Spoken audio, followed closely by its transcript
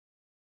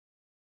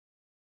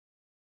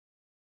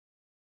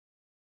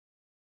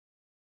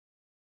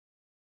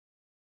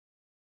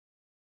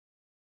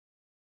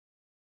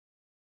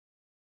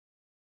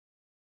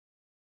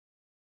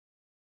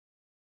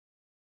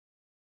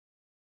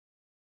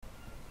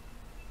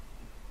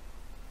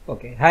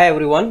Okay, hi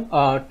everyone.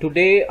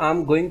 Today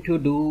I'm going to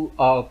do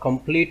a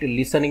complete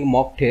listening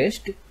mock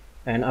test,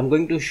 and I'm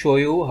going to show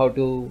you how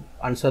to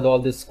answer all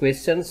these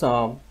questions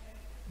the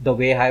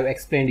way I've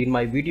explained in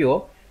my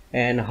video,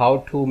 and how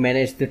to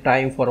manage the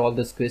time for all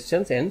these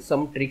questions and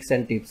some tricks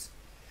and tips.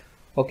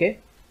 Okay,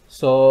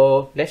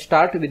 so let's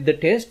start with the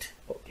test.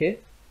 Okay,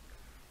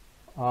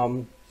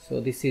 so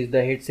this is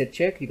the headset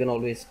check. You can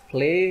always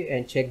play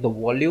and check the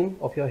volume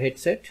of your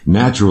headset.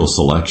 Natural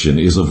selection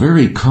is a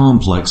very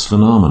complex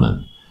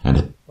phenomenon.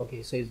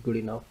 Okay, so it's good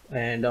enough,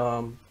 and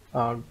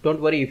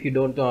don't worry if you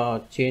don't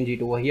change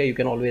it over here. You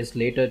can always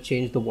later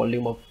change the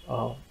volume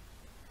of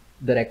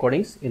the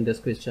recordings in these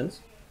questions.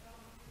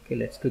 Okay,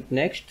 let's click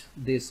next.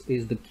 This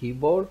is the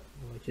keyboard,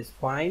 which is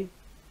fine.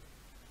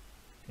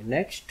 Okay,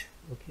 next.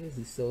 Okay,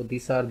 so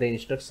these are the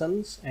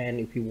instructions,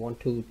 and if you want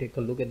to take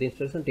a look at the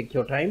instruction, take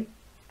your time.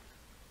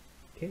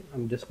 Okay,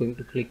 I'm just going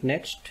to click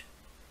next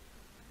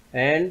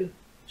and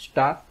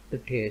start the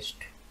test.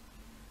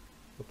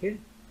 Okay.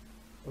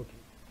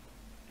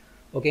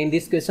 Okay, in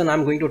this question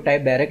I'm going to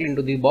type directly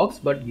into the box,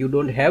 but you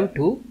don't have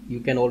to.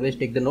 You can always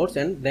take the notes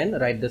and then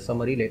write the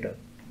summary later.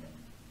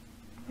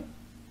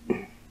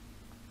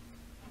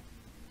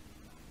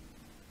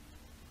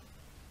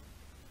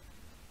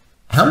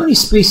 How many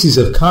species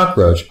of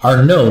cockroach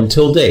are known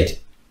till date?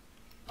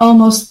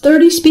 Almost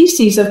 30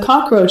 species of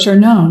cockroach are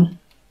known.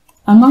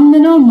 Among the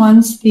known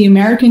ones, the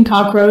American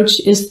cockroach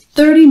is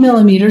 30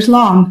 millimeters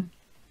long.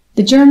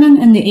 The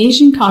German and the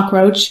Asian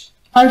cockroach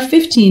are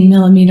 15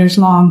 millimeters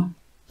long.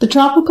 The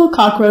tropical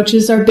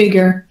cockroaches are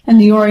bigger, and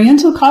the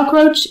oriental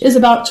cockroach is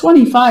about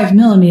 25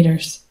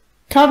 millimeters.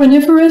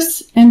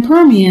 Carboniferous and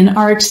Permian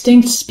are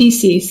extinct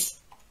species.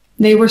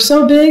 They were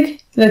so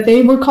big that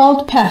they were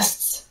called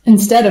pests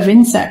instead of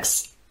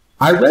insects.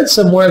 I read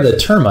somewhere that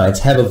termites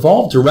have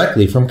evolved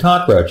directly from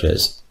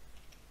cockroaches.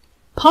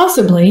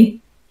 Possibly.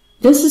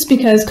 This is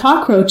because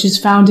cockroaches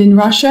found in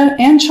Russia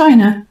and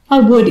China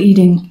are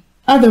wood-eating.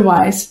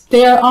 Otherwise,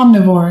 they are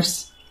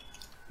omnivores.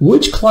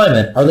 Which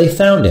climate are they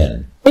found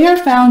in? They are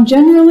found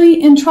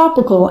generally in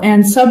tropical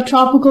and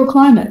subtropical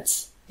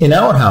climates. In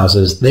our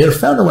houses, they are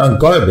found around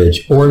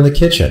garbage or in the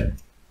kitchen.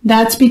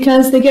 That's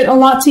because they get a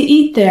lot to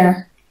eat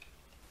there.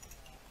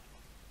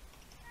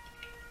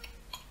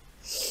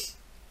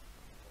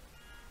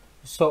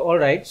 So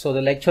alright, so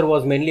the lecture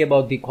was mainly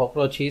about the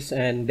cockroaches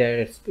and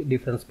their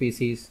different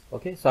species.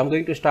 Okay, so I'm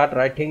going to start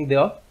writing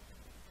the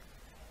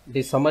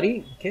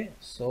summary. Okay,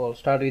 so I'll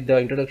start with the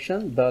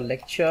introduction. The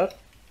lecture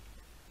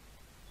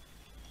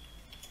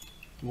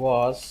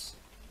was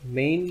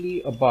mainly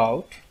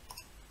about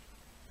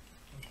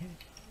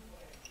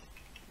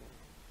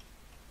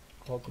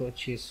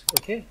cockroaches.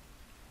 Okay,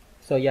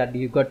 so yeah,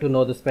 you got to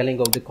know the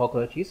spelling of the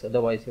cockroaches,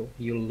 otherwise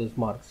you'll lose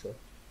marks. So,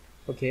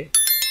 okay,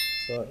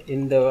 so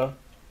in the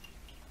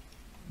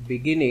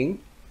beginning,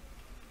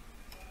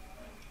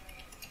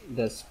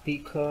 the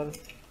speaker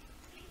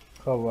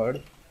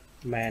covered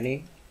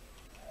many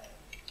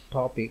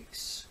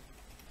topics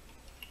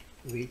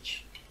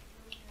which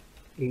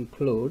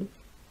include,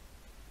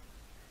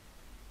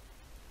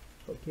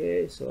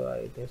 okay, so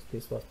I guess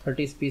this was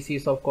 30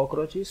 species of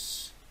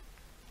cockroaches.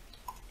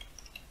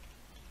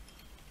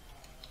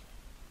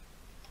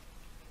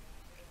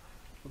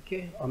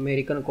 Okay,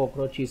 American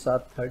cockroaches are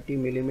 30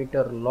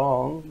 millimeter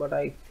long, but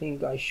I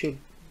think I should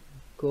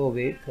go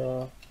with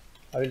I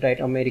will write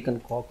American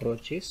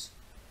cockroaches,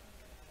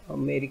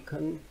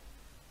 American,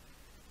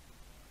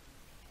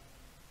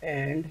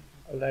 and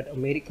I'll write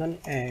American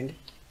and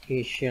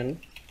Asian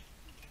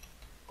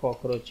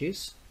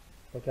cockroaches.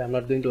 Okay, I'm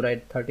not going to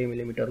write 30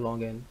 millimeter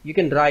long, and you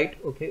can write,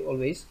 okay,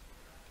 always.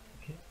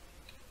 Okay,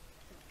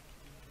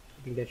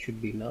 I think that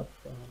should be enough.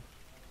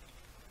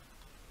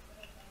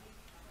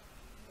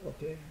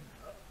 Okay,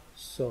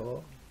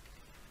 so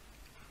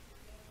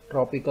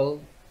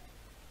tropical,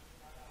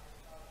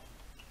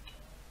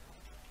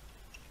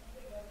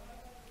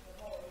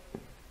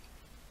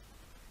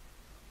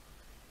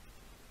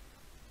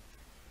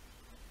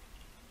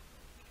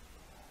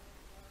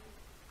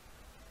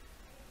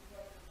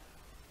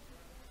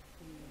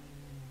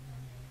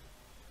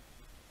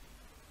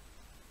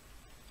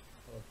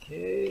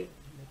 okay,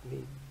 let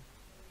me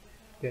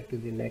get to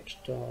the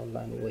next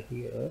line over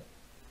here.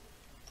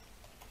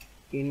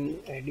 In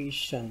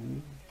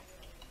addition,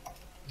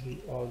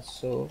 we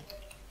also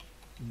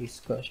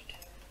discussed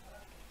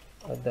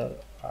other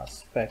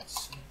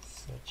aspects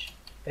such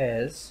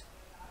as,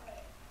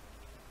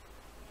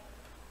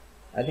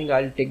 I think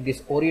I'll take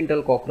this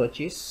oriental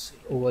cockroaches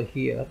over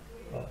here,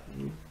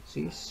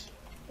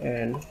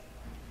 and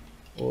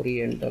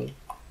oriental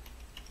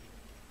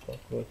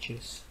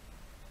cockroaches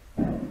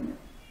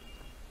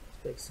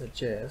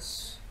such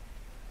as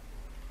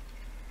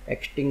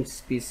extinct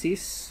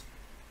species,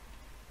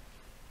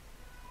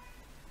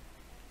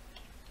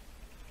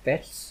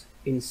 pests,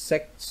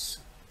 insects,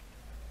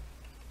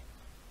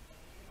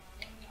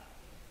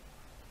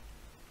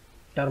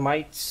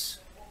 termites.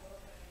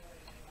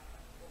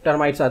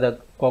 Termites are the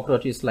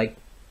cockroaches, like,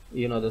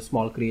 you know, the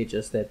small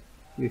creatures that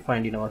we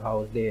find in our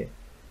house. They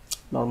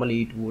normally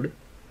eat wood.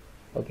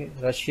 Okay,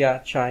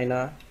 Russia,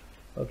 China.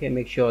 Okay,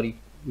 make sure you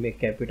make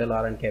capital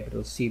R and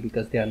capital C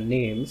because they are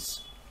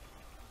names.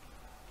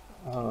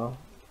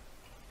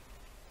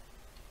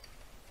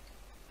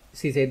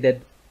 She said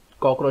that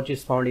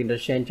cockroaches found in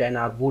Russia and China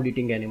are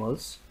wood-eating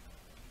animals,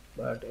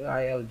 but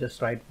I'll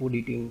just write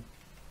wood-eating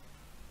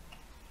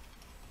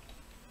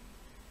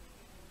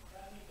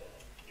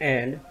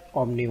and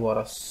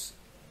omnivorous.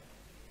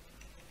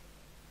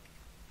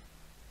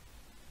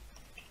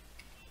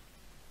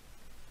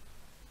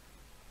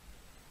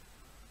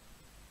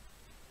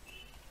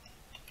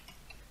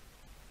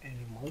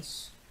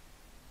 Animals.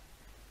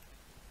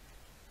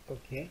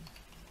 Okay,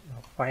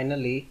 now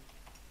finally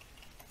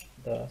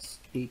the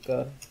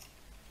speaker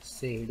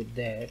said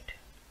that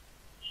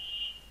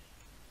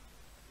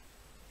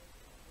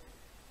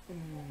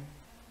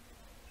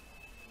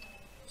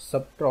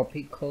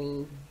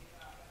subtropical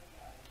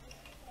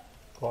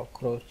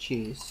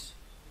cockroaches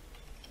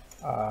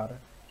are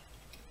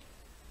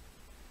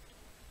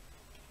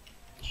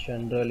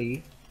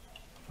generally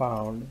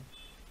found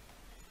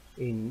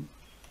in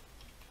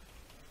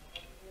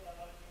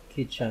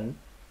kitchen.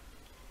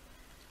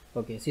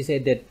 Okay, she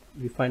said that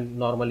we find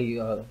normally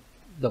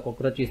the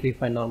cockroaches we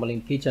find normally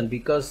in kitchen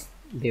because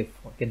they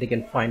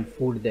can find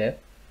food there,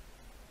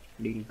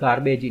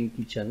 garbage in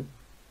kitchen.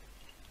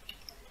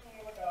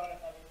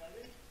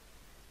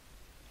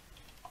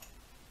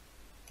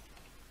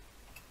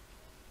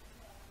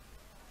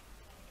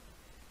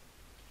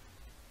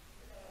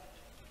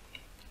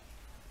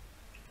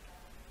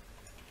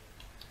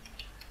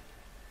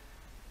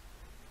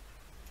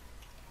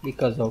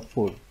 Because of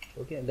food.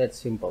 Okay, that's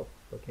simple.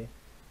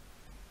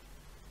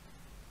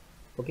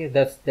 Okay,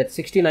 that's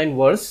 69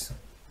 words,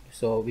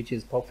 so which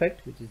is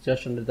perfect, which is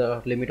just under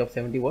the limit of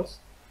 70 words.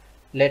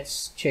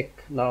 Let's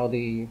check now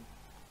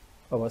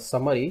our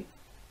summary.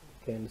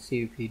 You can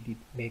see if we did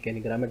make any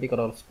grammatical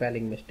or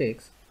spelling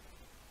mistakes.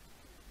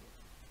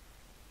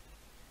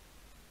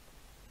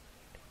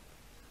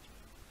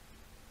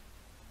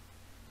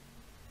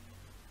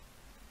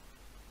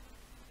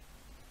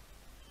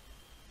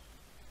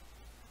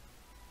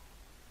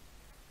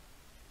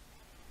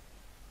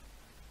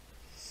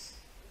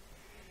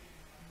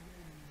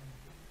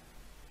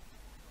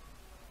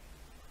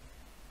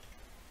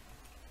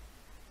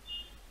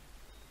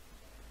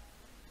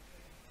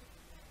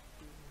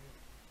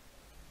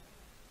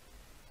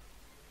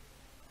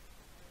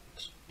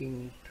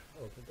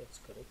 Okay, that's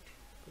correct.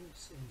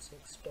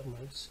 Insects,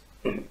 termites,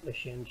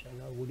 Russian,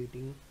 China,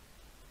 wood-eating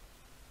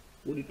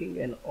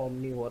and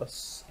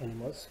omnivorous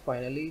animals.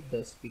 Finally,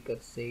 the speaker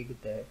said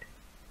that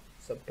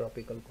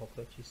subtropical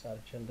cockroaches are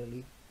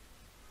generally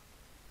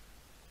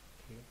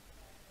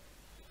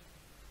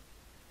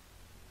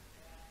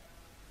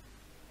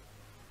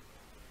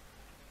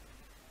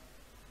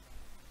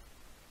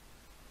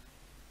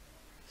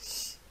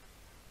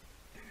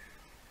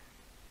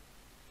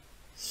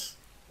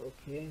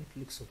okay, it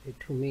looks okay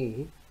to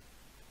me.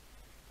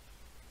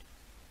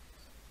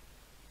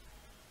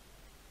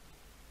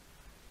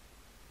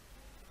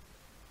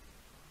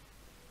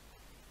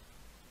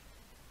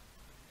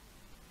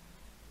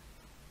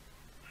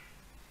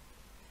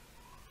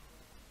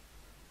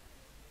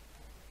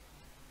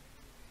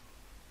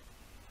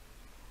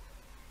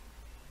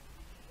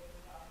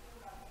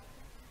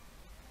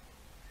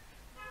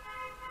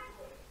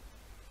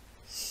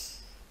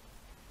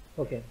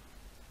 Okay,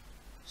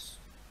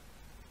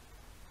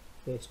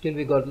 so still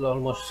we got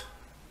almost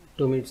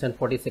 2 minutes and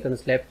 40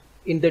 seconds left.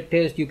 In the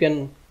test you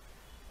can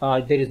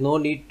there is no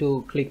need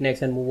to click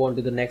next and move on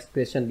to the next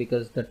question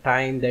because the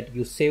time that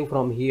you save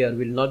from here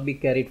will not be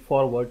carried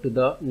forward to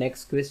the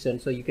next question,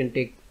 so you can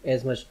take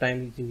as much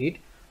time as you need.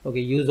 Okay,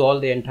 use all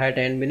the entire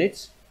 10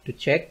 minutes to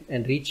check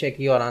and recheck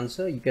your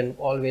answer. You can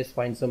always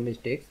find some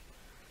mistakes.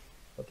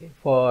 Okay,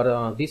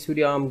 for this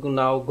video I'm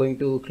now going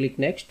to click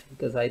next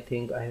because I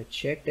think I have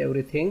checked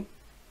everything.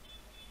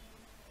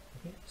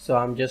 Okay, so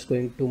I'm just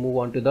going to move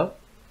on to the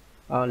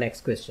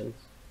next questions.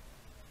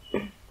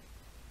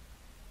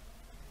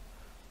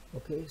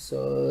 Okay,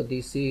 so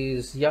this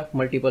is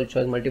multiple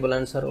choice, multiple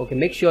answer. Okay,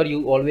 make sure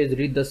you always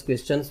read the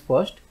questions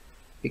first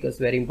because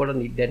very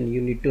important, then you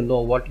need to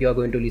know what you are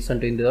going to listen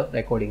to in the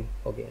recording.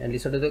 Okay, and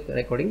listen to the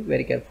recording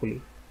very carefully.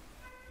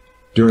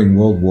 During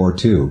World War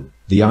II,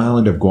 the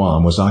island of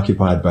Guam was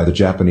occupied by the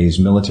Japanese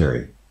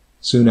military.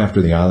 Soon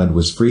after the island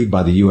was freed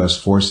by the U.S.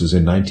 forces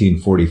in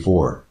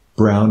 1944,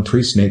 brown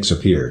tree snakes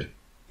appeared.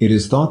 It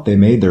is thought they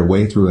made their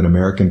way through an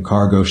American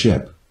cargo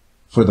ship.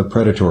 For the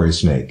predatory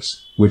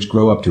snakes, which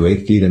grow up to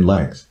 8 feet in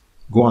length,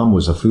 Guam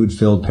was a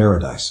food-filled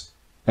paradise.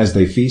 As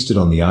they feasted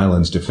on the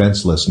island's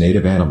defenseless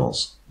native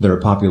animals, their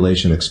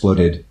population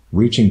exploded,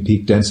 reaching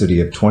peak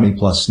density of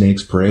 20+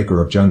 snakes per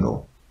acre of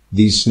jungle.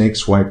 These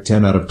snakes wiped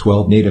 10 out of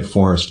 12 native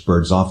forest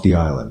birds off the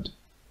island.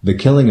 The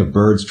killing of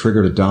birds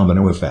triggered a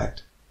domino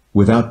effect.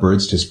 Without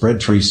birds to spread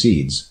tree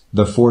seeds,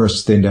 the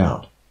forests thinned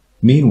out.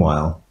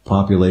 Meanwhile,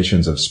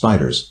 populations of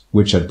spiders,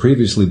 which had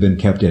previously been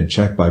kept in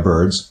check by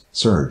birds,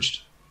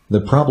 surged. The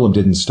problem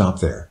didn't stop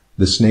there.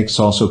 The snakes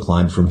also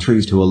climbed from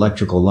trees to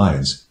electrical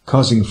lines,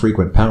 causing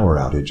frequent power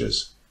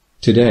outages.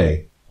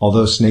 Today,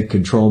 Although snake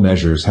control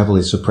measures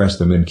heavily suppress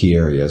them in key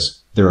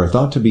areas, there are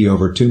thought to be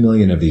over 2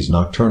 million of these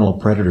nocturnal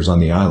predators on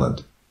the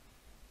island.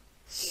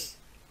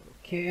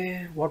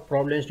 Okay, what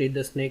problems did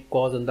the snake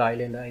cause on the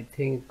island? I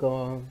think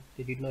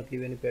they did not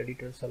leave any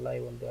predators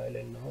alive on the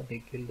island. No,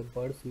 they killed the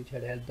birds which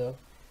had helped the.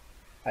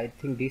 I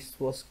think this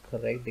was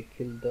correct. They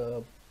killed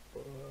the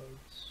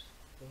birds.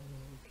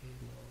 Okay,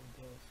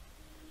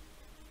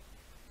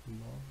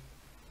 no,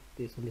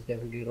 this one is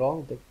definitely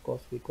wrong. The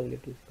cause we call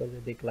it because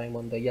they climb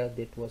on the. Yeah,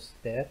 that was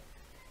there.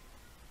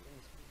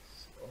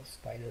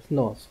 Spiders.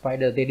 No,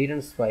 spider. They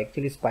didn't spike.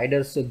 Actually,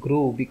 spiders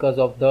grew because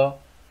of the.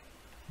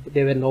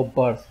 There were no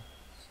birds.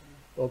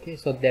 Okay,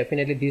 so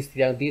definitely these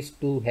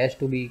two has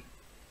to be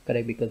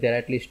correct because there are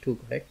at least two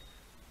correct.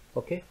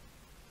 Okay,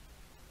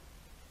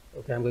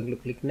 I'm going to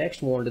click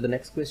next, move on to the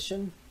next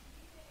question.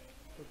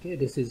 Okay,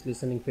 this is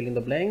listening, fill in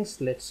the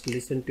blanks. Let's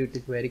listen to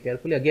it very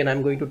carefully. Again,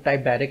 I'm going to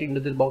type directly into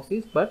the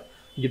boxes, but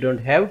you don't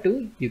have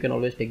to. You can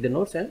always take the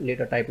notes and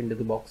later type into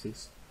the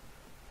boxes.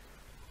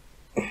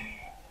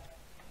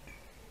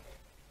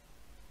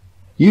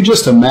 You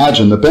just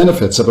imagine the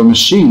benefits of a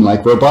machine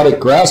like robotic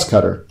grass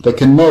cutter that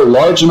can mow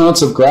large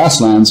amounts of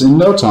grasslands in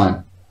no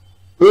time.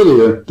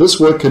 Earlier, this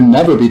work could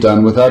never be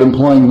done without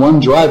employing one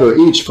driver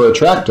each for a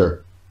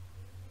tractor.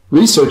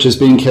 Research is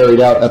being carried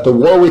out at the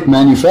Warwick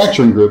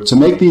Manufacturing Group to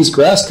make these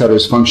grass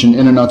cutters function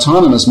in an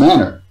autonomous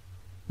manner.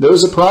 There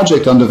is a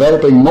project on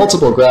developing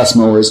multiple grass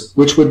mowers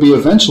which would be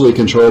eventually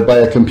controlled by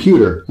a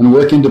computer and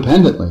work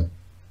independently.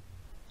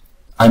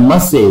 I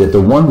must say that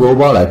the one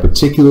robot I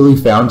particularly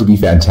found to be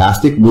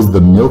fantastic was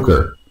the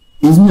milker.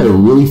 Isn't it a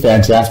really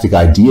fantastic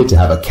idea to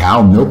have a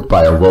cow milked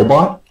by a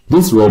robot?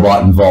 This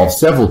robot involves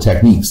several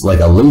techniques like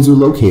a laser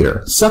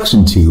locator,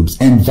 suction tubes,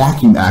 and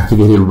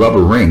vacuum-activated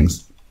rubber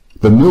rings.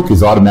 The milk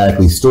is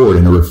automatically stored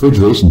in a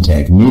refrigeration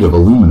tank made of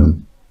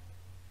aluminum.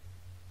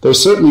 There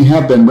certainly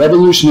have been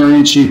revolutionary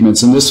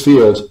achievements in this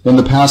field in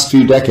the past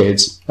few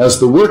decades, as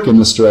the work in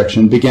this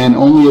direction began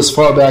only as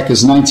far back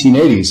as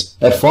 1980s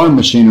at farm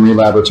machinery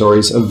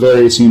laboratories of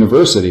various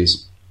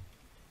universities.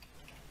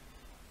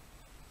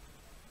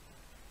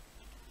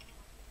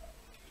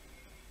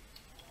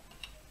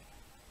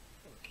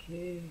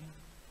 Okay,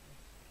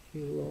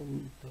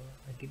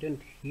 I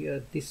didn't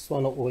hear this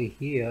one over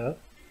here.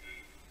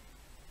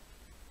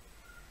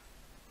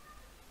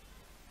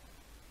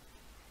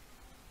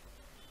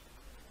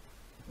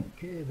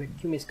 Okay,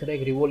 vacuum is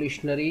correct.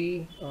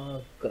 Revolutionary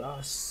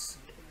grass.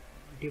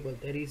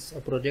 There is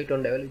a project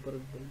on developer.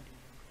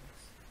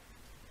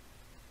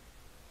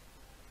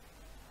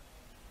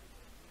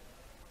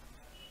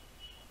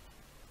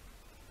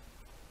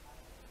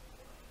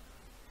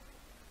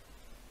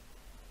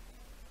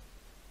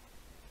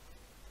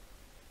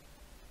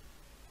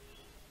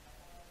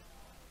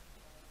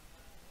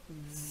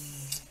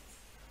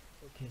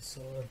 Okay,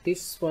 so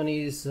this one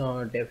is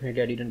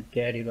definitely I didn't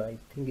get it. I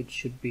think it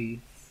should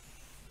be.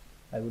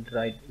 I would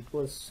write it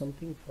was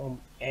something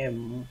from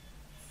M.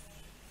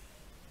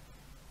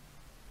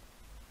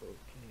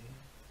 Okay.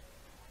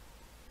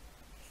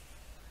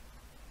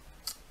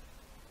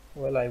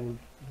 Well, I would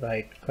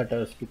write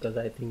cutters because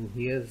I think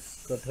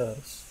here's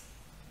cutters.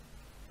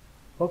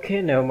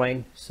 Okay, never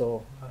mind.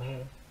 So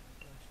fantastic.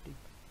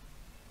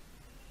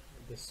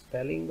 The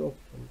spelling of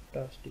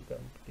fantastic,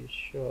 I'm pretty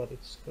sure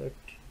it's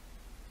correct.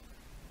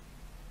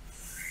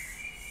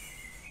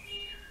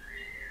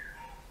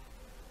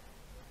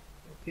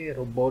 Okay,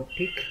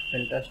 robotic,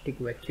 fantastic,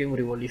 vacuum,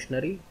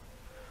 revolutionary.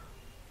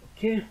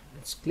 Okay,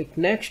 let's click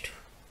next.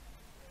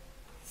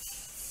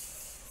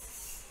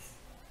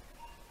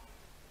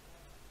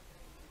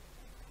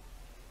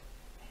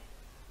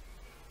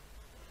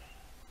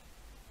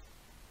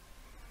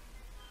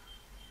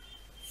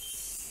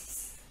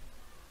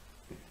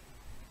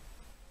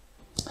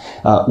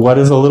 What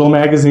is a little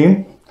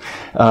magazine?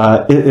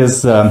 It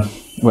is,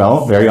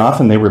 well, very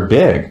often they were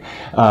big,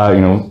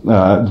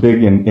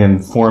 big in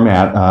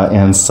format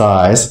and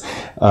size.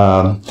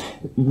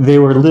 They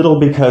were little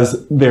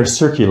because their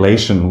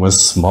circulation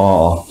was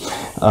small.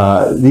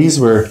 These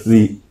were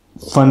the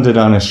funded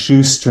on a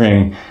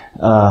shoestring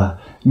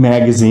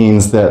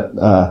magazines that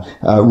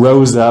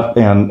rose up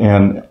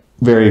and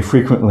very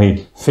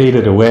frequently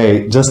faded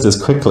away just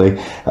as quickly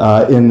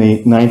in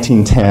the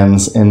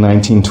 1910s and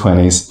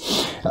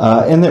 1920s,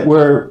 and that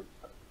were,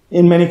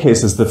 in many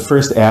cases, the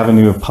first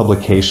avenue of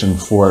publication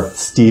for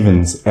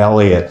Stevens,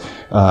 Eliot,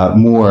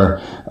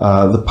 Moore,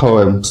 the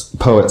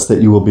poets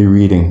that you will be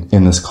reading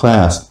in this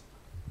class.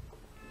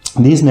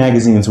 These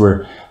magazines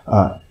were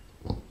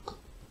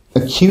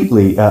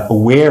acutely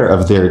aware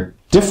of their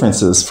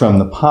differences from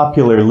the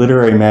popular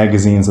literary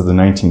magazines of the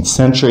 19th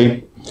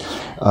century,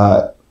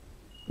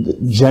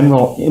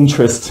 general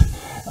interest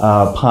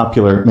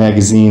popular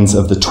magazines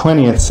of the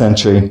 20th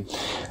century,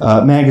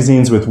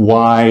 magazines with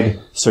wide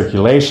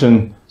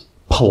circulation,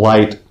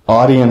 polite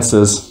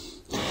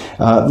audiences.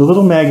 The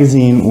little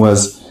magazine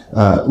was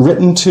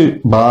written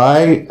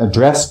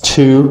addressed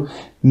to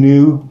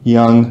new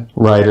young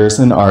writers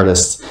and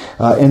artists,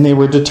 and they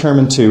were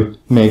determined to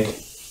make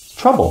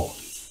trouble.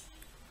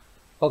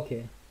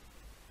 Okay.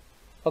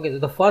 Okay, so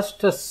the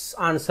first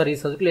answer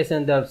is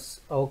circulation.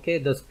 That's okay.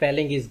 The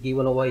spelling is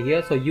given over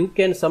here, so you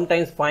can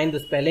sometimes find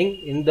the spelling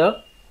in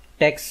the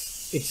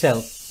text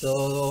itself.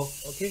 So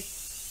okay,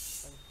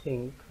 I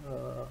think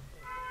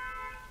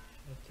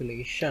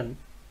circulation.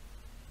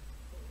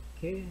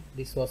 Okay,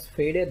 this was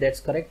faded. That's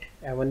correct.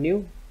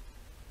 Avenue,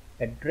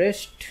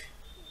 addressed,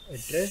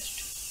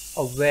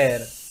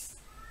 aware.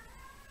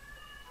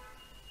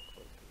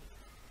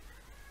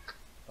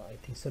 I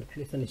think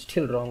circulation is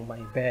still wrong.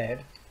 My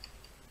bad.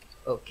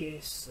 Okay,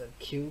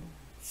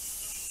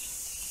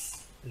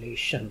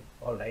 circulation.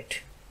 All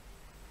right.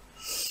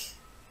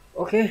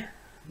 Okay,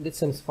 this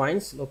seems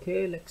fine.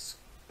 Okay, let's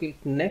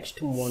click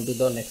next. Move on to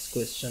the next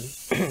question.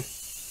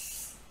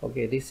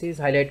 Okay, this is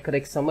highlight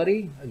correct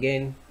summary.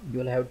 Again, you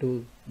will have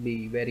to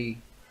be very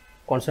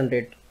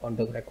concentrate on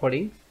the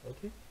recording.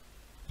 Okay.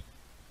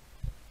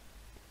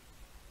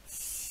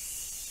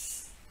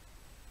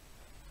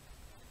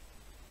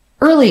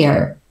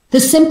 Earlier, the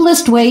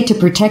simplest way to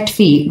protect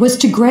feet was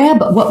to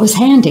grab what was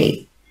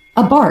handy,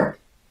 a bark,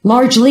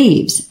 large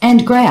leaves,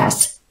 and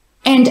grass,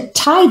 and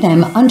tie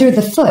them under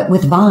the foot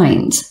with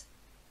vines.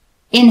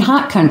 In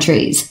hot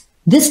countries,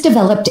 this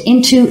developed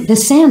into the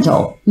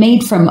sandal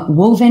made from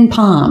woven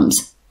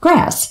palms,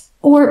 grass,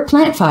 or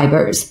plant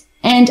fibers,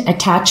 and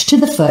attached to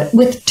the foot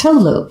with toe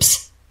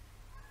loops.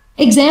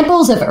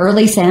 Examples of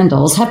early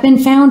sandals have been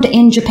found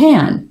in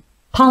Japan,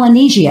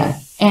 Polynesia,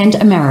 and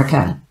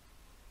America.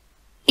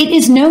 It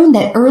is known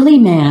that early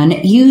man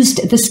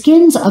used the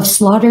skins of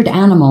slaughtered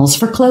animals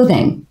for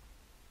clothing.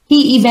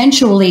 He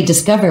eventually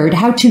discovered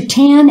how to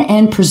tan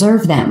and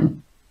preserve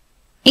them.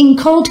 In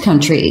cold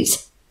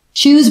countries,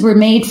 shoes were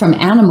made from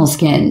animal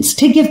skins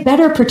to give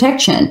better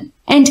protection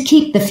and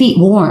keep the feet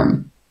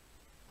warm.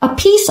 A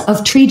piece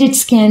of treated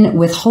skin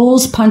with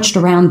holes punched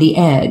around the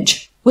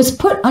edge was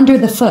put under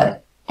the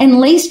foot and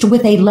laced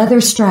with a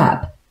leather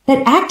strap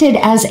that acted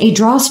as a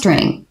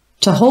drawstring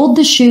to hold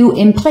the shoe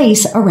in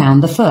place around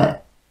the foot.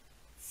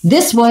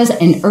 This was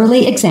an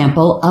early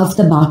example of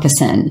the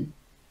moccasin.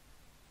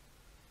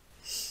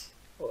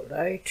 All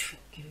right.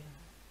 Okay.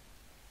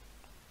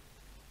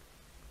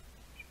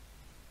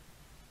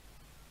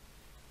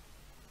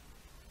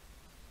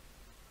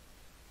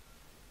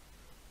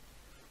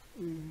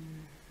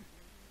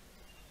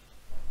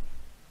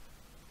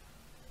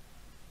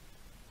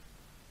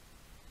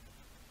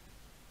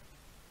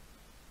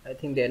 I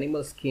think the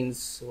animal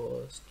skins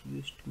was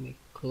used to make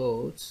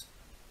clothes.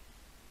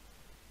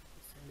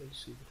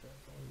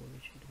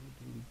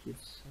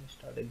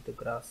 Started with the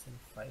grass and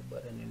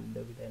fiber and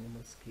ended with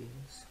animal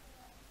skins.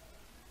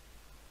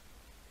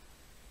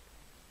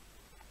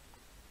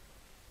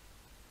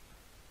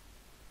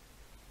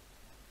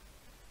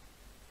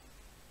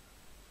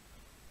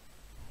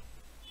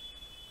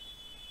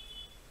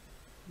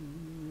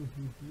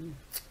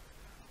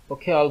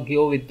 Okay, I'll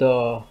go with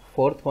the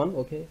fourth one.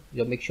 Okay,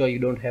 just make sure you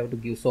don't have to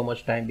give so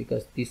much time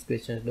because these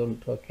questions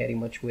don't carry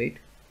much weight.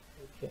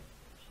 Okay.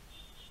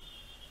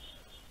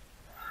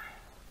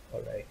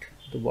 All right.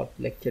 What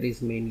lecture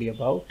is mainly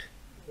about.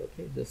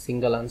 Okay, the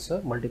single answer,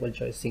 multiple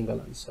choice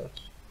single answer.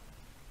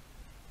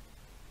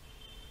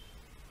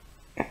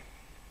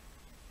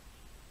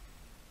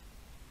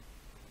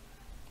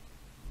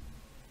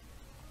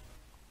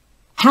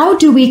 How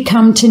do we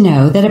come to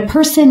know that a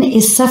person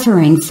is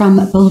suffering from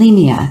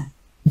bulimia?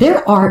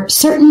 There are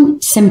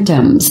certain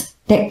symptoms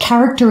that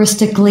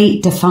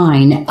characteristically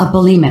define a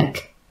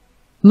bulimic.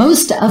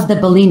 Most of the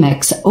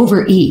bulimics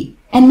overeat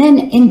and then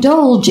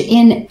indulge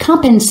in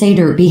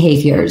compensator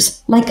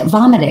behaviors like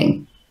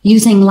vomiting,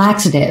 using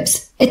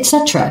laxatives,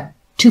 etc.,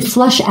 to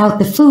flush out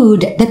the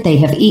food that they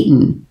have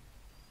eaten.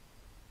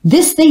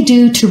 This they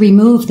do to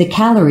remove the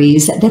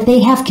calories that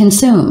they have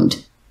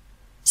consumed.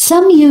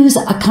 Some use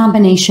a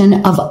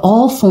combination of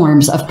all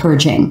forms of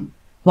purging,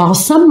 while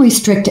some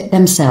restrict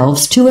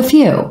themselves to a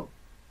few.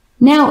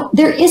 Now,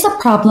 there is a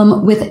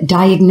problem with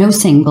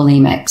diagnosing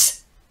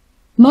bulimics.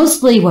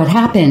 Mostly what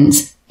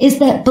happens is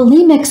that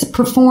bulimics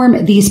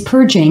perform these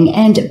purging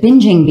and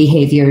binging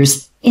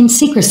behaviors in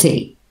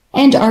secrecy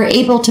and are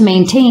able to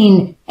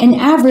maintain an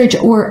average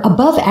or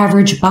above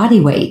average body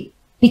weight,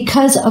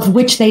 because of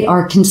which they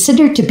are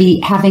considered to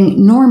be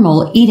having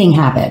normal eating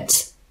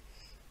habits.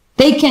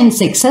 They can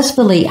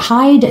successfully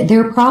hide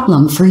their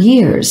problem for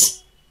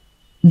years.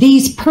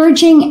 These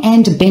purging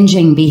and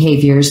binging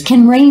behaviors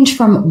can range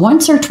from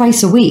once or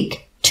twice a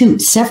week to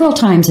several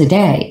times a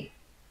day.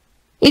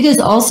 It is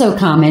also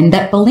common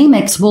that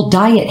bulimics will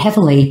diet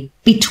heavily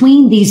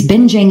between these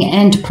binging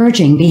and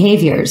purging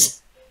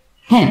behaviors.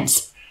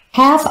 Hence,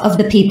 half of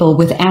the people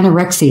with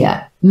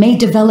anorexia may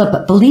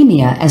develop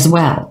bulimia as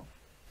well.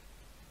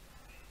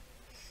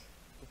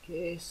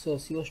 Okay, so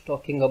she was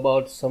talking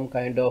about some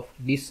kind of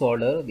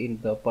disorder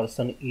in the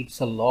person eats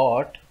a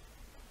lot.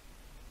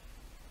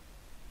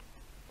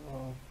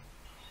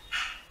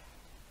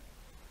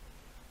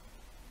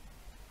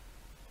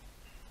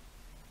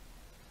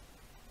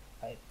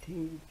 I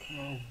think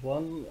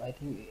one, I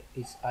think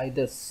is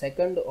either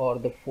second or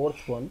the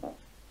fourth one.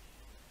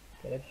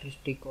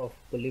 Characteristic of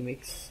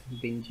bulimics,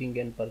 binging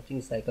and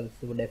purging cycles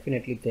were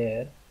definitely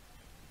there.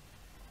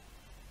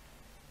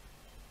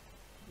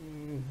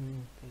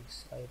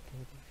 characteristics. I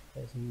think it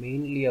is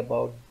mainly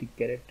about the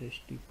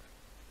characteristic.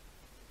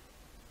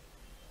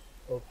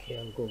 Okay,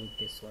 I'll go with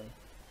this one.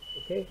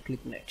 Okay,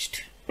 click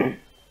next. Okay,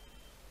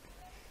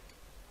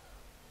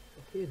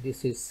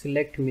 this is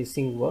select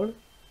missing word.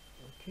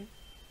 Okay,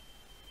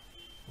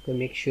 okay,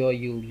 make sure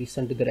you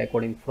listen to the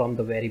recording from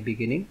the very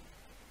beginning.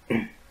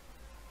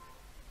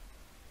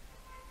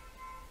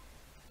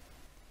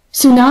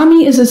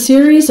 Tsunami is a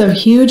series of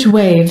huge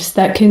waves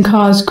that can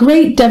cause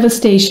great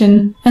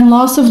devastation and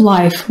loss of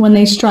life when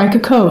they strike a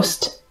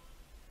coast.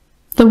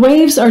 The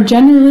waves are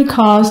generally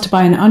caused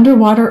by an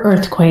underwater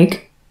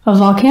earthquake, a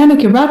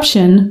volcanic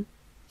eruption,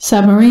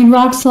 submarine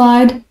rock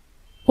slide,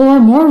 or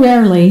more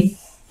rarely,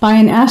 by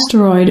an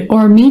asteroid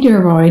or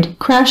meteoroid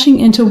crashing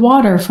into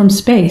water from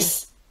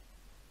space.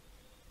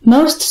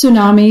 Most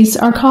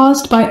tsunamis are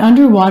caused by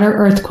underwater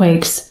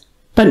earthquakes,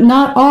 but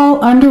not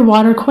all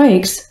underwater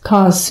quakes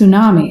cause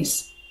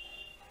tsunamis.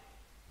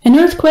 An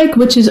earthquake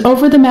which is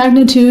over the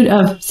magnitude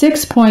of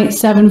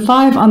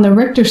 6.75 on the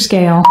Richter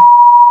scale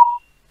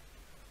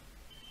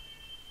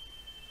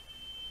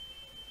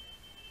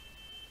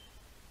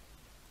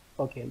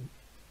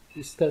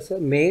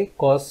may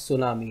cause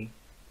tsunami.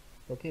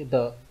 Okay,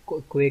 the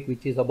quake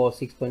which is about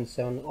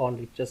 6.7 on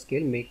Richter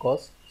scale may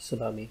cause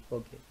tsunami.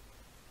 Okay.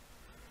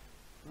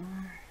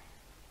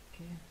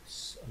 Okay,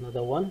 so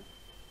another one.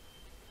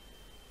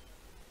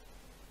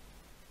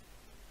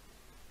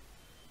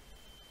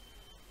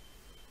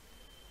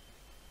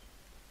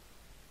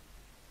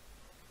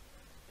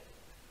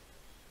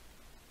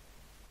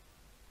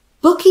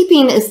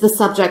 Bookkeeping is the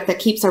subject that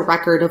keeps a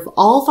record of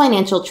all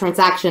financial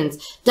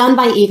transactions done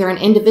by either an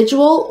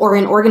individual or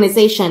an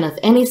organization of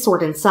any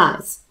sort and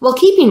size. While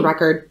keeping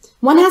record,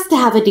 one has to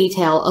have a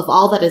detail of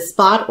all that is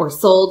bought or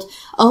sold,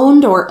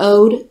 owned or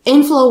owed,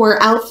 inflow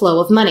or outflow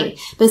of money,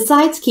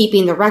 besides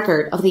keeping the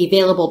record of the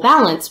available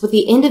balance with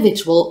the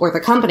individual or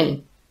the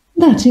company.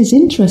 That is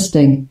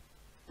interesting.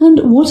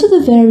 And what are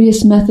the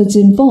various methods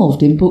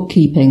involved in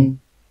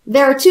bookkeeping?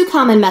 There are two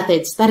common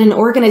methods that an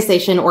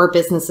organization or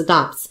business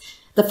adopts.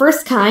 The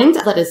first kind,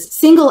 that is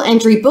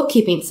single-entry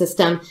bookkeeping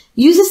system,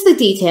 uses the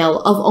detail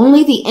of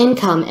only the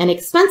income and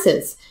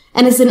expenses,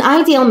 and is an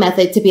ideal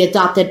method to be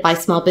adopted by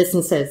small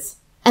businesses.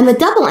 And the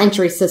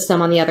double-entry system,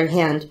 on the other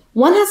hand,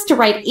 one has to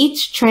write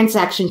each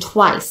transaction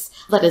twice,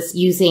 that is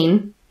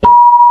using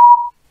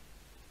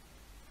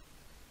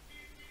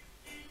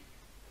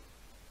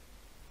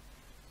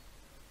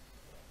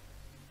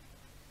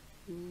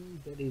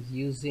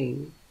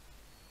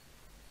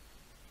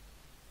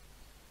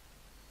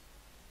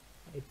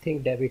I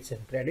think debits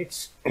and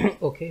credits.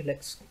 Okay,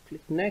 let's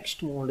click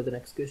next, move on to the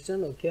next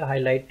question. Okay,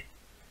 highlight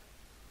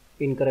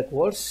incorrect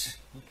words.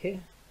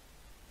 Okay,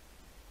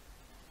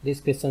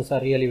 these questions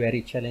are really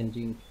very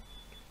challenging.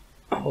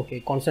 Okay,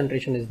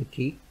 concentration is the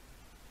key.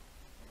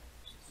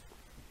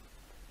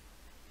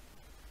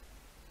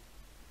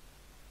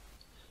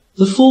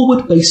 The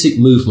forward basic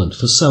movement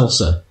for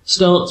salsa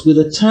starts with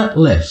a tap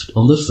left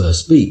on the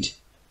first beat,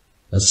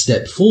 a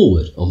step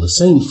forward on the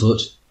same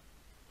foot,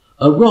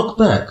 a rock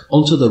back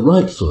onto the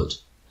right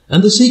foot,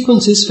 and the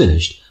sequence is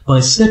finished by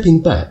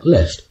stepping back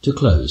left to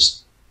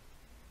close.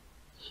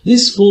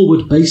 This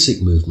forward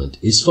basic movement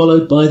is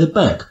followed by the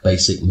back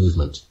basic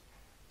movement.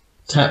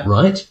 Tap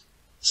right,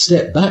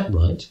 step back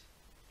right,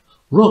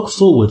 rock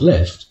forward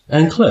left,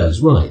 and close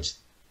right.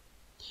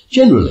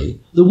 Generally,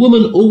 the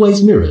woman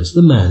always mirrors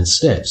the man's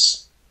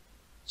steps.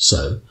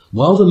 So,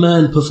 while the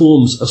man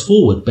performs a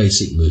forward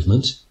basic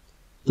movement,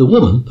 the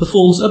woman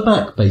performs a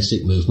back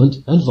basic movement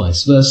and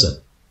vice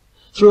versa.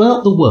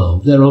 Throughout the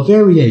world, there are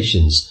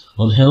variations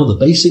on how the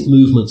basic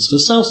movements for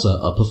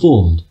salsa are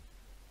performed,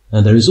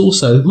 and there is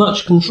also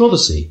much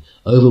controversy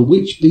over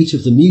which beat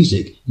of the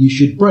music you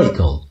should break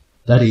on,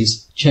 that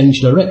is,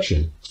 change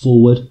direction,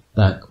 forward,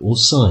 back or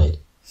side.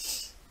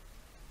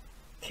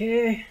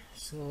 Okay,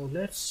 so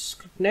let's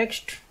click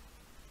next.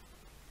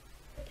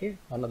 Okay,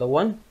 another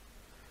one.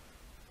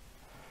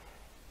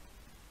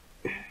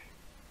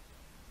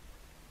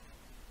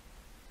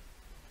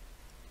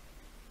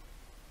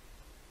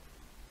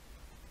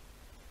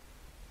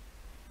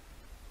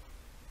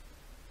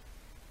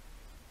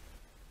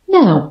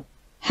 Now,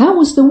 how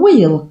was the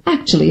wheel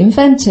actually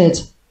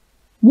invented?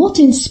 What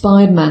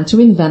inspired man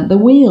to invent the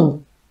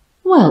wheel?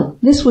 Well,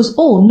 this was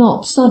all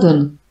not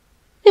sudden.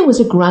 It was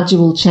a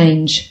gradual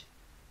change.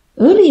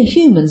 Earlier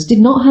humans did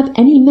not have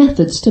any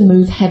methods to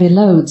move heavy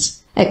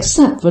loads,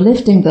 except for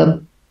lifting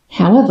them.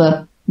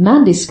 However,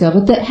 man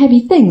discovered that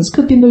heavy things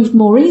could be moved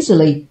more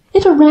easily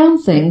if a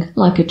round thing,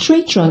 like a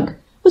tree trunk,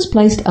 was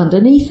placed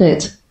underneath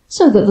it,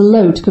 so that the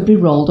load could be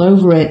rolled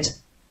over it.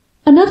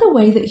 Another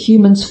way that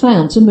humans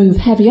found to move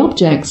heavy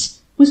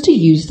objects was to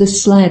use the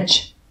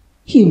sledge.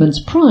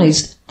 Humans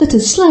prized that a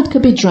sled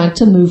could be dragged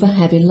to move a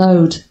heavy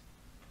load.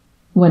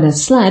 When a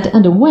sled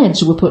and a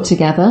wedge were put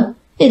together,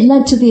 it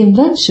led to the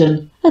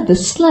invention of the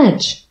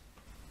sledge.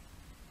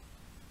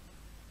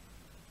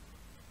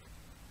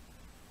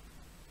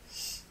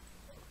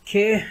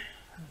 Okay,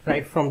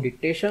 right from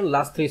dictation,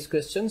 last 3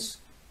 questions.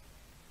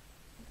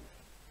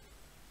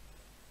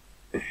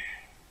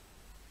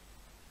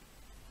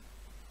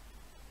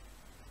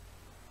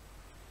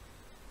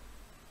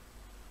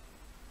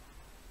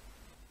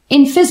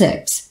 In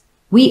physics,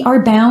 we are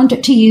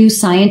bound to use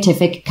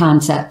scientific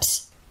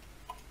concepts.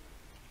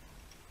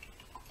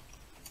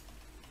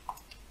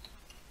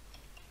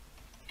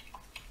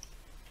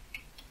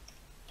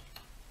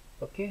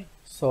 Okay,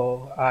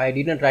 so I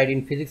didn't write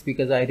in physics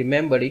because I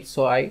remembered it,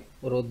 so I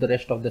wrote the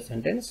rest of the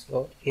sentence.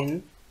 So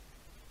in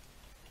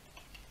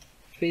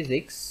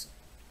physics,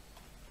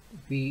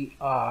 we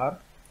are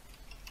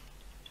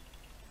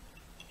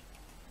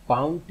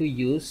bound to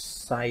use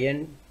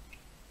scientific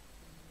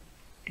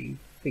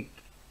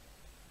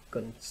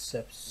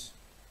concepts.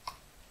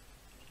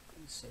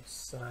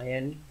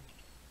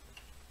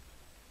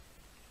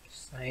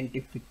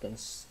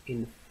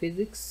 In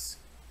physics.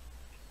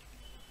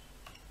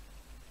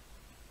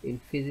 In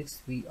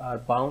physics, we are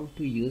bound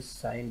to use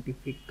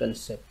scientific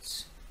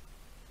concepts.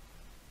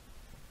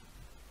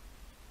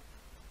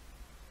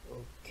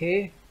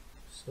 Okay,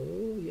 so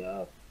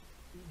yeah,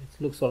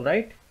 it looks all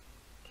right.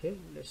 Okay,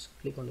 let's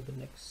click on to the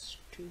next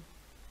two.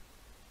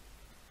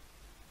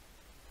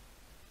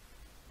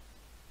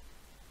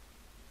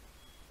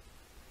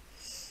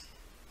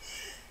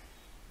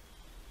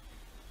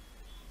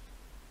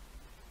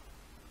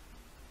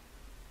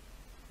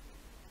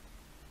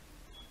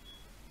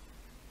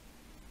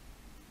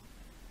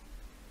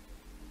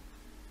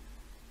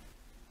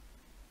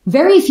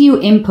 Very few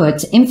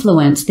inputs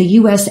influence the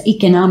U.S.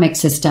 economic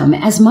system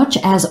as much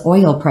as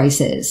oil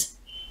prices.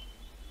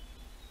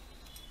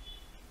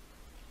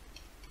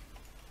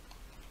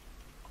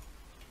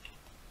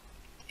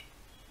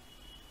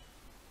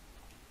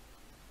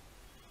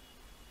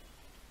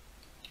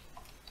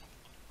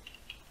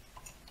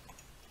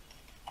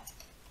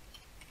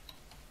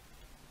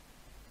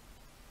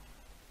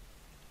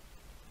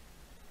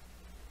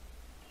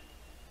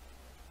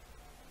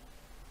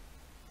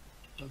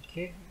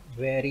 Okay,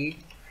 very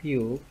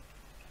few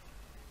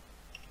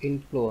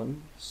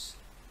influence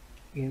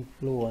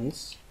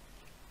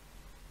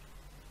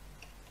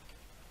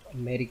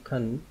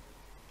American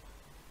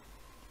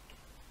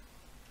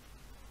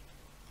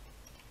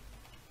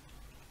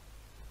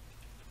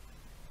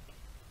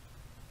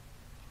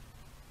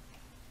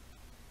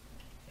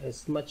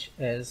as much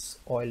as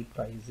oil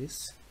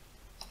prices.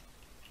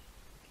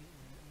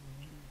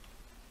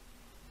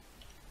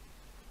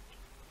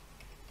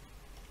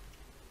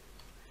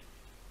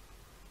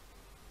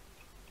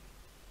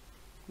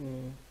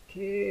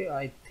 Okay,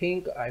 I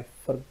think I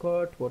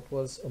forgot what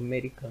was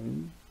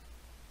American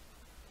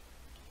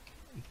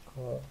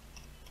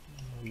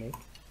economic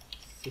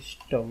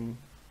system.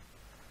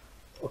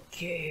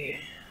 Okay,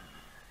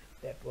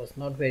 that was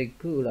not very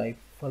good. I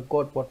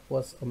forgot what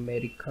was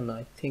American.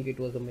 I think it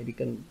was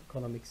American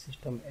economic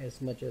system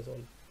as much as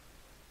all.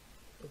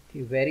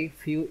 Okay, very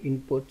few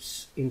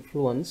inputs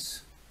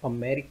influence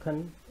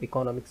American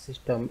economic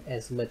system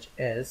as much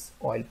as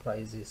oil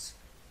prices.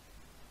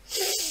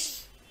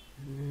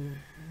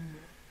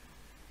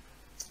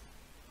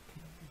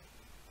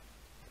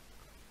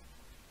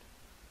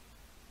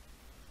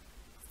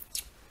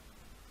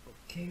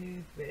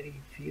 Okay, very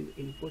few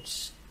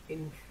inputs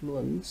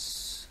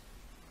influence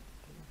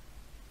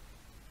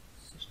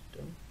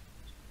system.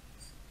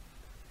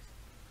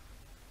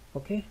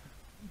 Okay,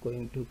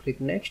 going to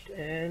click next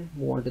and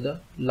move on to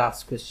the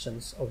last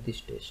questions of this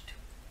test.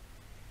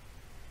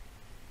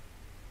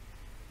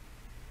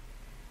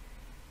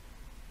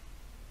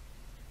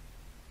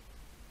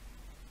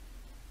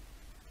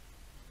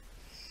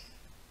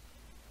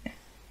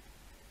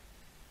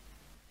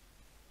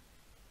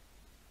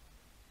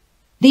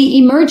 The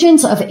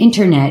emergence of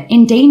internet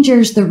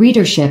endangers the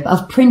readership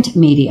of print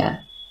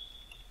media.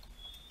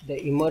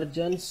 The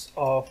emergence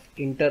of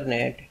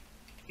internet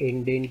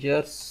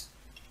endangers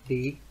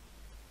the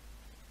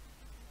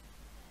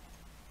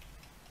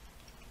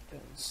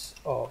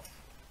of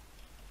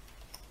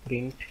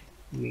print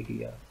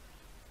media.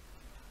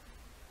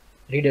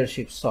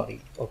 Readership,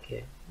 sorry.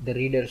 Okay, the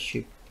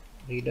readership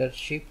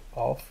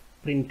of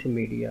print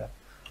media.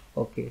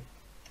 Okay,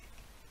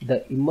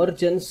 the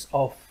emergence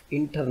of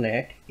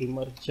internet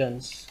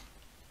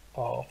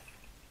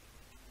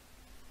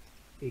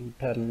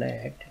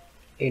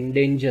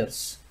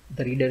endangers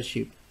the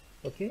readership.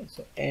 Okay,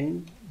 so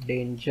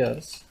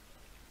endangers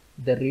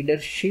the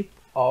readership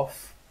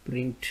of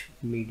print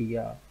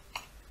media.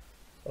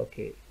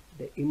 Okay,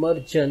 the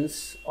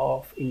emergence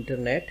of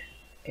internet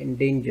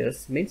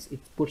endangers means it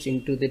puts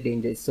into the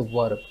danger. It's a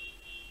verb.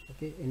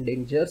 Okay,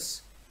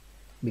 endangers,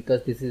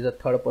 because this is a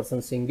third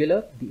person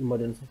singular. The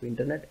emergence of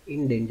internet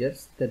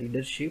endangers the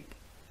readership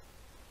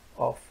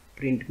of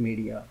print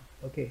media.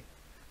 Okay,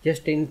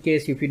 just in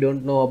case if you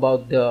don't know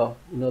about the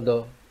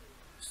the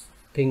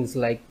things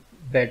like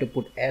where to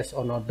put s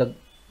or not,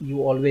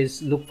 you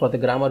always look for the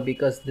grammar,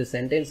 because the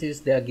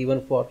sentences they are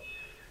given for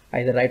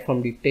either right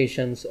from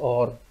dictations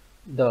or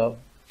the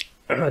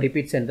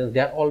repeat sentence, they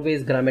are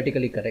always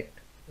grammatically correct.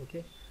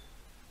 Okay,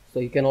 so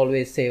you can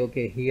always say,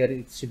 okay, here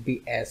it should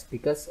be as,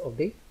 because of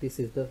this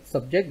is the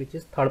subject, which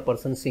is third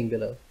person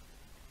singular.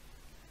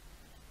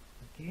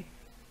 Okay,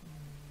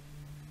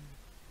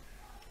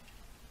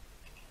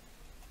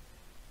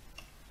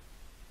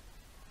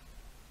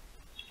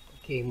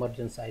 Okay,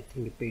 emergence, I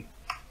think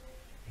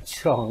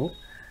it's wrong.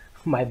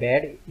 My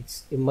bad,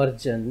 it's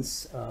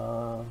emergence.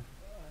 I'm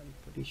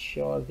pretty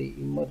sure the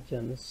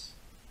emergence.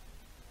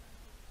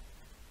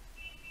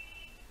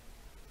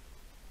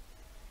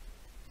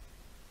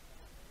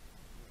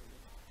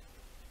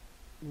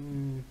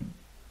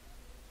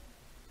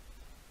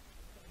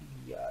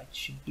 Yeah, it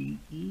should be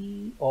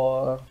E,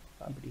 or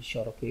I'm pretty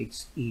sure. Okay,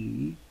 it's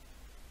E.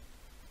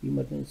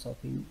 Emergence of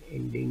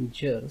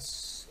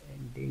endangers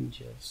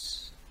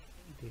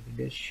the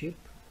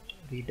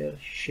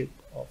readership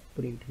of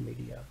print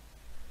media.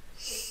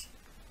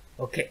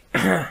 Okay.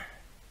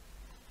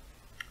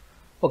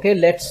 Okay,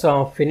 let's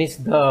finish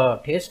the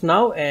test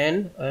now,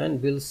 and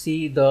we'll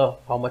see the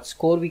how much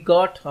score we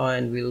got,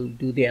 and we'll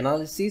do the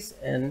analysis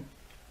and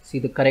see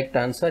the correct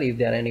answer if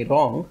there are any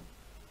wrong.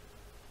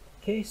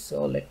 Okay,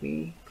 so let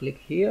me click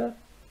here.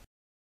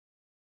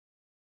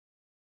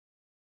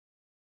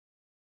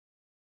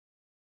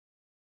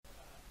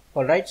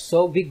 All right,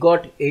 so we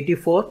got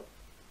 84.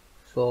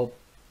 So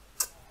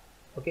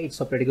okay,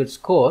 it's a pretty good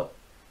score.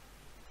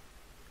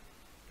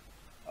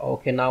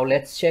 Okay, now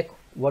let's check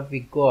what we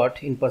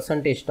got in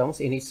percentage terms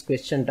in each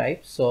question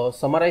type. So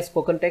summarized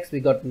spoken text, we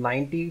got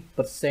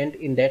 90%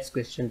 in that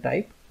question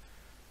type.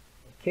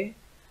 Okay,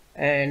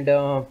 and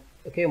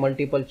okay,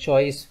 multiple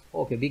choice,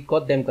 okay, we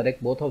got them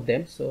correct, both of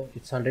them, so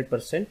it's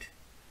 100%.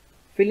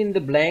 Fill in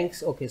the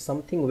blanks, okay,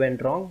 something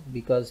went wrong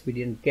because we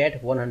didn't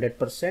get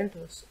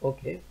 100%.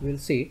 Okay, we'll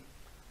see.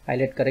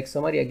 Highlight correct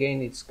summary,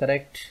 again it's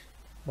correct.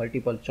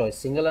 Multiple choice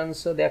single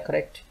answer, they are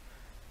correct.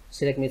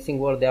 Select missing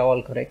word, they are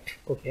all correct.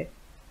 Okay,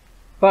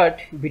 but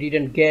we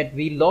didn't get,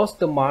 we lost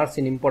the marks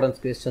in importance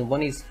question.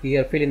 One is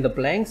here, fill in the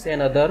blanks,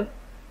 and other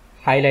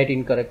highlight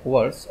incorrect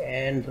words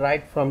and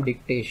write from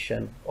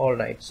dictation. All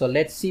right, so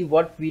let's see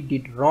what we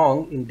did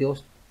wrong in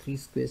those three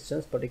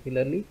questions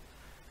particularly.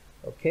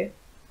 Okay,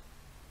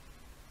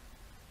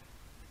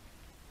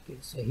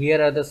 so here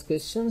are the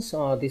questions.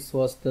 This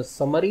was the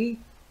summary,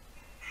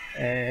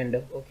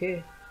 and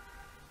okay,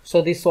 so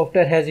this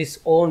software has its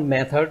own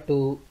method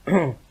to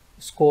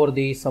score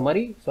the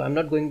summary, so I'm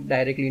not going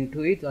directly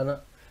into it.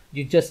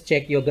 You just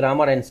check your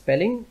grammar and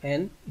spelling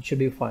and it should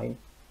be fine.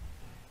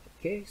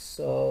 Okay,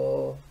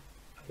 so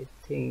I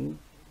think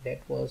that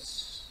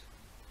was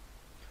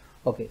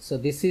okay. So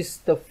this is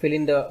the fill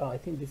in the I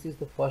think this is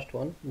the first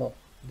one. No,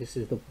 this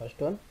is the first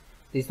one.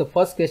 This is the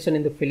first question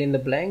in the fill in the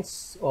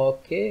blanks.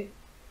 Okay,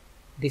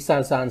 these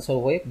are the answer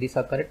wave, these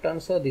are correct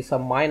answer, these are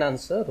mine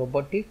answer.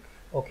 Robotic,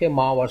 okay,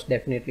 mowers,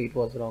 definitely it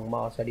was wrong.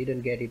 Mowers, I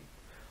didn't get it.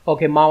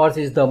 Okay, mowers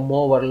is the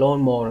mower,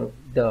 lawn mower,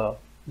 the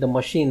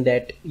machine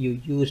that you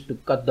use to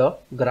cut the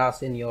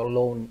grass in your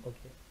lawn.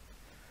 Okay,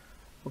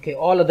 okay,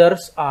 all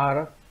others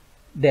are,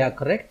 they are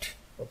correct.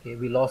 Okay,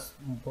 we lost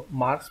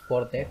marks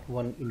for that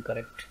one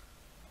incorrect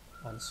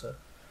answer.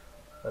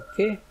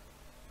 Okay,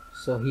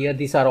 so here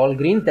these are all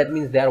green, that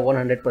means they are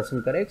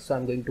 100% correct. So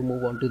I'm going to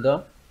move on to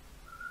the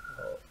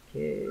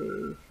okay,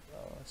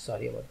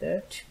 sorry about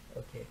that.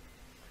 Okay,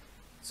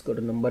 let's go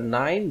to number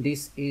 9.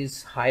 This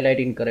is highlight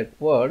incorrect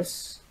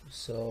words.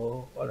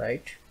 So all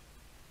right,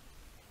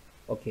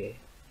 okay,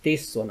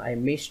 this one I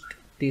missed,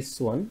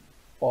 this one,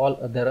 all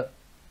others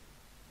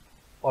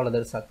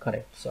are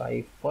correct. So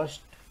I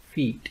first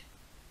feet.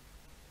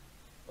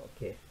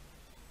 Okay,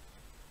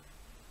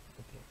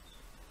 okay,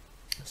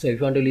 so if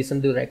you want to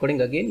listen to the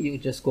recording again, you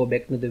just go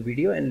back to the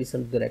video and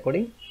listen to the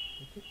recording.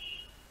 Okay.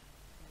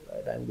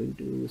 Right, I'm going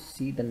to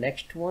see the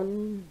next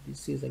one.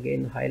 This is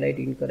again highlight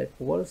incorrect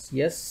words.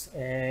 Yes,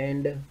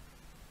 and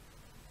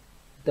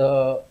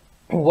the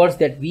words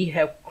that we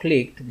have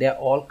clicked, they are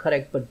all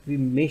correct, but we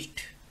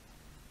missed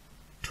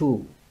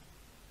 2.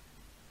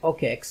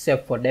 Okay,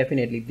 except for,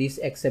 definitely this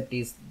except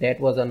is, that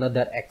was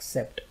another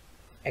except.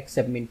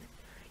 Except means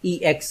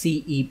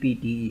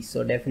EXCEPTE,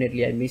 so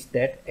definitely I missed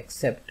that,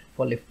 except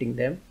for lifting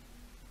them.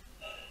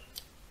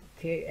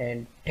 Okay,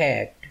 and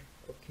tagged.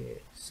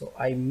 Okay, so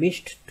I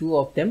missed 2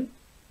 of them.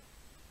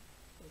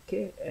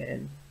 Okay,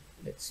 and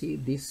let's see,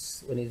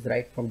 this one is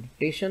right from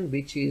dictation,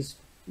 which is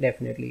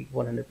definitely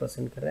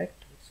 100%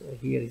 correct. So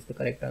here is the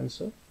correct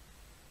answer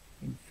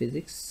in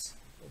physics.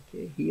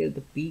 Okay, here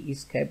the P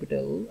is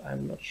capital.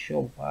 I'm not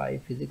sure why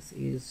physics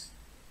is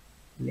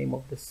name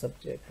of the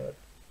subject, but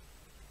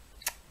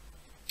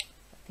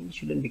I think it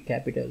shouldn't be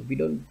capital. We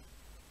don't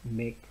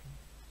make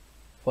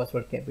first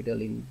word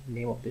capital in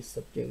name of this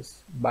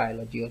subjects,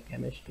 biology or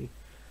chemistry.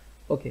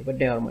 Okay, but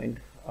never mind.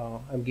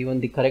 I'm given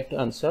the correct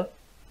answer.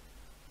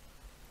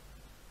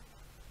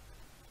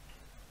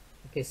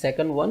 Okay,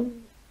 second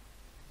one.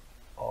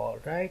 All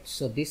right,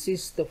 so this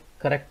is the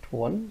correct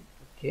one.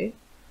 Okay,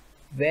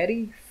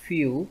 very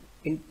few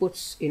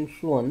inputs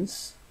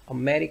influence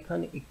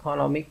American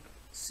economic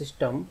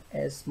system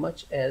as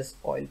much as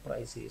oil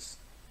prices.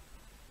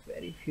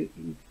 Very few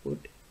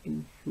input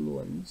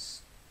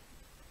influence.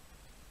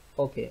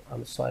 Okay,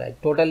 I'm sorry, I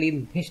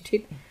totally missed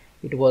it.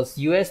 It was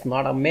US,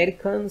 not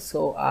American,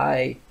 so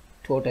I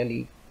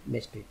totally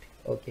missed it.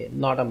 Okay,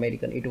 not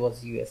American, it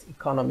was US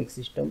economic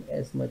system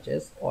as much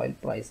as oil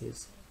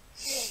prices.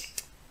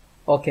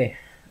 Okay,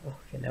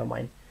 okay, never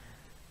mind.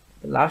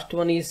 The last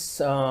one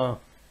is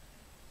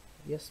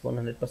yes,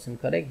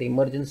 100% correct. The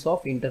emergence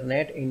of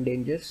internet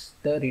endangers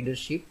the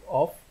readership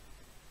of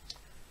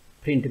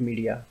print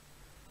media.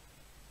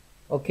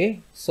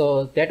 Okay,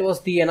 so that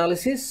was the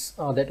analysis.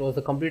 That was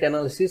the complete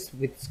analysis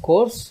with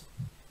scores.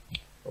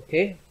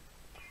 Okay,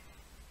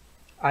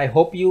 I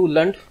hope you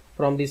learned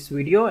from this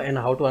video and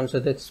how to answer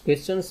the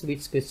questions,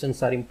 which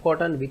questions are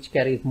important, which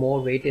carries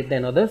more weightage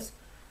than others.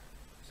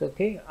 So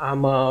okay,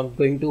 I'm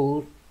going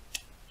to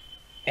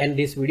end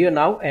this video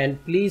now,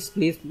 and please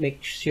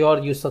make sure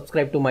you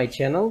subscribe to my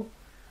channel,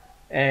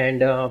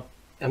 and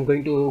I'm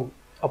going to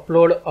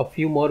upload a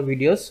few more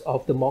videos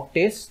of the mock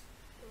test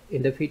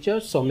in the future,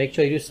 so make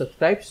sure you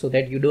subscribe so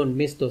that you don't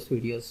miss those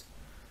videos.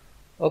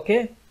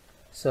 Okay,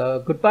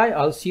 so goodbye,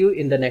 I'll see you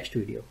in the next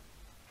video.